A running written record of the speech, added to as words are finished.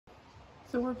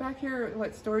So we're back here at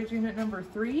what, storage unit number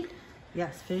 3?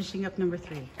 Yes, finishing up number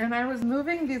 3. And I was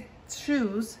moving the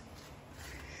shoes.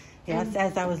 Yes,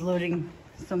 as I was loading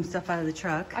some stuff out of the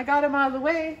truck. I got them out of the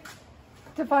way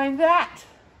to find that.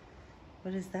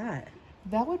 What is that?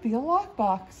 That would be a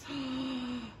lockbox.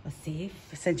 A safe?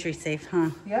 A Century safe,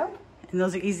 huh? Yep. And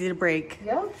those are easy to break.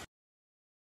 Yep.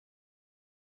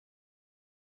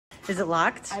 Is it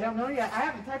locked? I don't know yet. I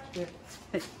haven't touched it.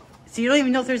 So you don't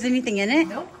even know if there's anything in it?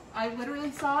 Nope. I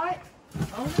literally saw it.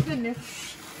 Oh my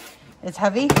goodness. It's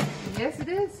heavy? Yes, it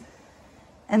is.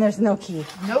 And there's no key.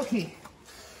 No key.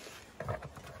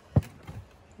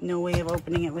 No way of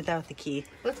opening it without the key.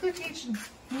 Let's go teach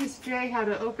Miss J how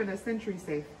to open a Century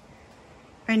safe.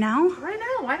 Right now? Right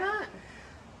now, why not?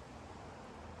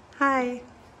 Hi.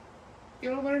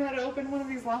 You want to learn how to open one of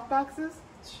these lock boxes?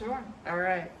 Sure. All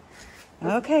right.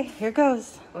 Okay, here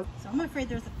goes. So I'm afraid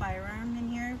there's a firearm in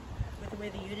here with the way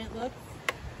the unit looks.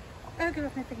 I'll get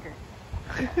with my finger.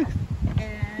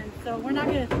 And so we're not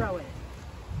going to throw it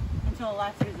until a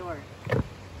last resort.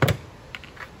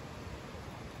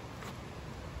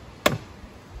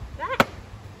 That.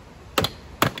 It'd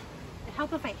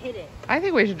help if I hit it. I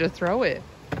think we should just throw it.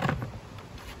 I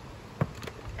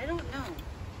don't know.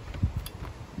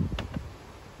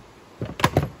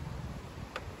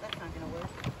 That's not going to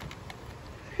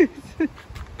work.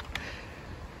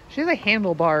 She has a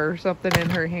handlebar or something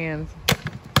in her hands.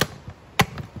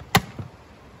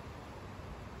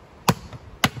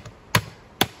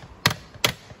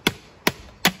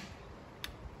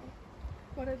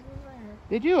 What is in there?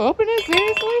 Did you open it?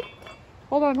 Seriously?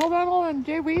 Hold on.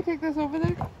 Jay, will you take this over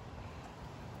there?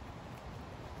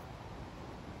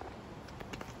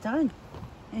 Done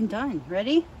and done.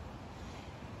 Ready?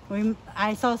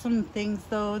 I saw some things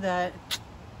though that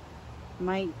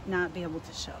might not be able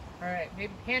to show. All right,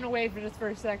 maybe pan away for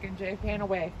a second, Jay. Pan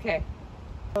away. Okay.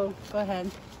 So go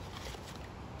ahead.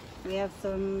 We have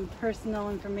some personal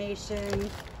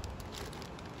information.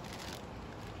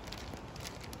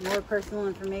 More personal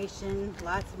information.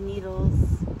 Lots of needles.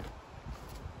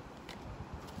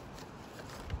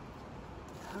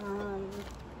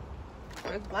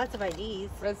 Lots of IDs.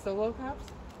 Red Solo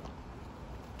cups.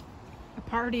 A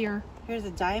partier. Here's a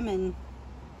diamond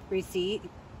receipt.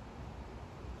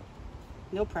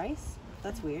 No price?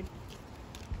 That's weird.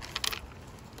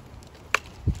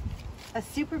 A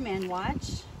Superman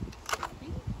watch.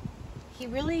 He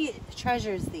really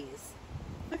treasures these.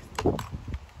 Look.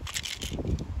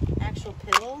 Actual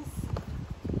pills.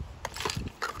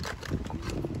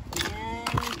 And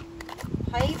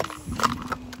pipes.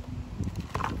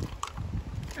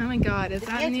 Oh my god, is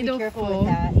that needle careful full? with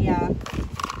that, yeah.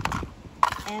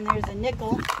 And there's a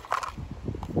nickel.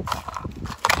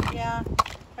 Yeah.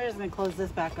 I'm just gonna close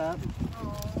this back up.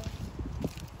 Aww.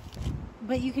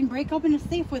 But you can break open a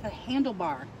safe with a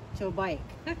handlebar to a bike.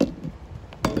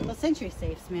 Well, Century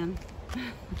safes, man.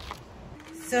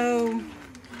 So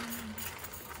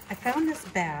I found this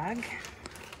bag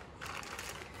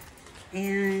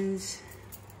and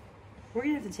we're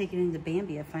gonna have to take it into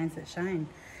Bambi at Finds That Shine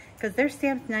because they're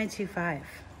stamped 925.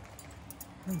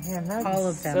 Man, that's all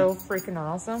of them. So freaking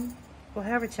awesome. We'll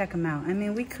have her check them out. I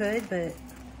mean, we could, but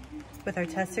with our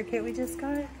tester kit we just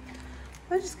got,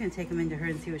 we're just gonna take them into her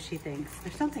and see what she thinks.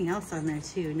 There's something else on there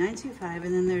too, 925,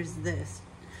 and then there's this.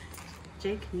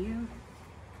 Jay, can you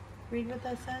read what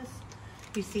that says?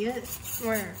 You see it?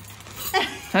 Where?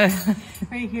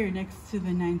 Right here next to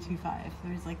the 925.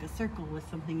 There's like a circle with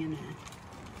something in it.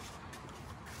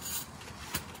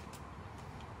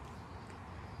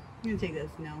 I'm gonna take this,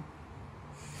 no.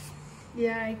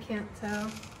 Yeah, I can't tell.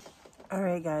 All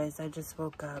right, guys, I just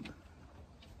woke up.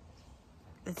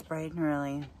 It's bright and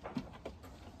early.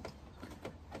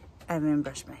 I haven't even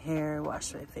brushed my hair,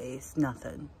 washed my face,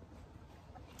 nothing.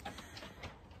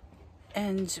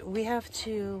 And we have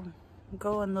to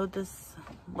go unload this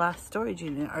last storage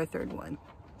unit, our third one.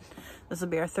 This will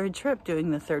be our third trip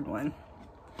doing the third one.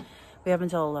 We have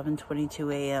until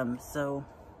 11:22 a.m. So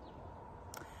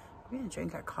we're gonna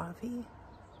drink our coffee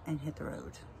and hit the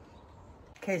road.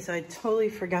 Okay, so I totally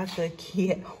forgot the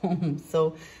key at home.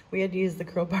 So we had to use the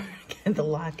crowbar to get the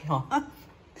lock off.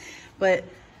 But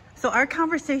so our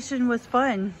conversation was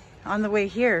fun on the way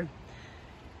here.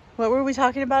 What were we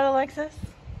talking about, Alexis?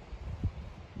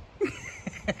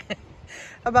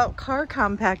 About car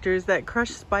compactors that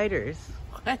crush spiders.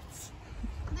 What?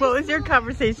 What was your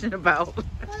conversation about? Hold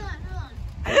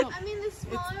on. I mean, the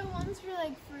smaller ones for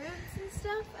like fruits and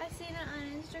stuff, I've seen it on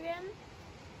Instagram.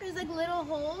 There's like little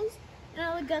holes, and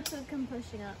all the guts would come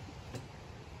pushing up.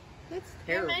 That's It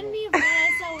terrible. reminded me of when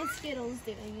I saw with Skittles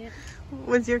doing it.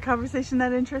 Was your conversation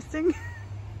that interesting?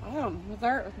 I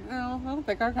don't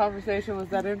think our conversation was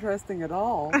that interesting at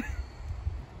all.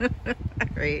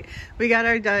 Right. We got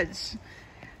our Dutch.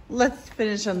 Let's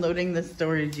finish unloading the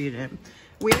storage unit.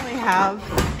 We only have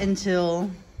until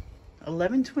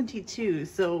 11:22,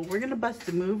 so we're gonna bust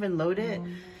a move and load it.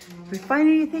 If we find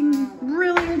anything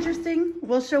really interesting,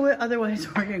 we'll show it. Otherwise,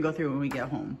 we're gonna go through when we get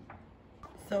home.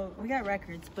 So we got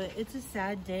records, but it's a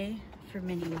sad day for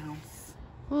Minnie Mouse.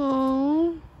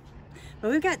 Oh.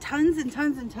 But we've got tons and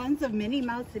tons and tons of Minnie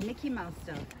Mouse and Mickey Mouse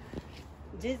stuff.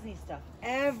 Disney stuff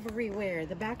everywhere.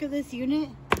 The back of this unit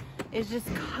is just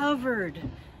covered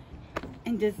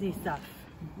in Disney stuff.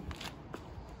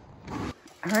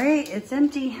 All right, it's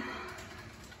empty.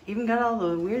 Even got all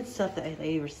the weird stuff that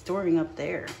they were storing up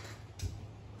there.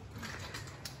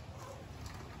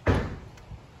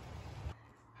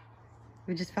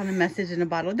 We just found a message in a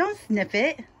bottle. Don't sniff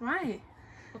it. Right.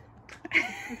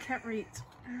 I can't reach.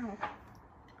 Ow.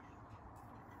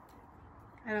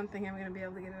 I don't think I'm going to be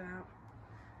able to get it out.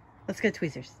 Let's get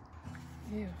tweezers.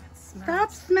 Ew, it smells.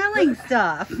 Stop smelling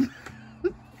stuff.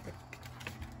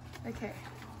 Okay.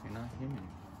 You're not human.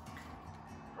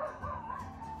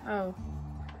 Oh.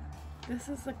 This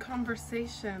is a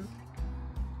conversation.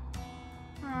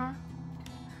 Aw.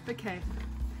 Okay.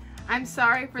 I'm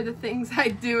sorry for the things I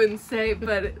do and say,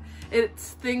 but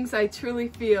it's things I truly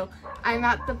feel. I'm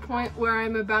at the point where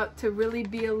I'm about to really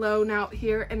be alone out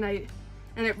here, and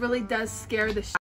it really does scare the shit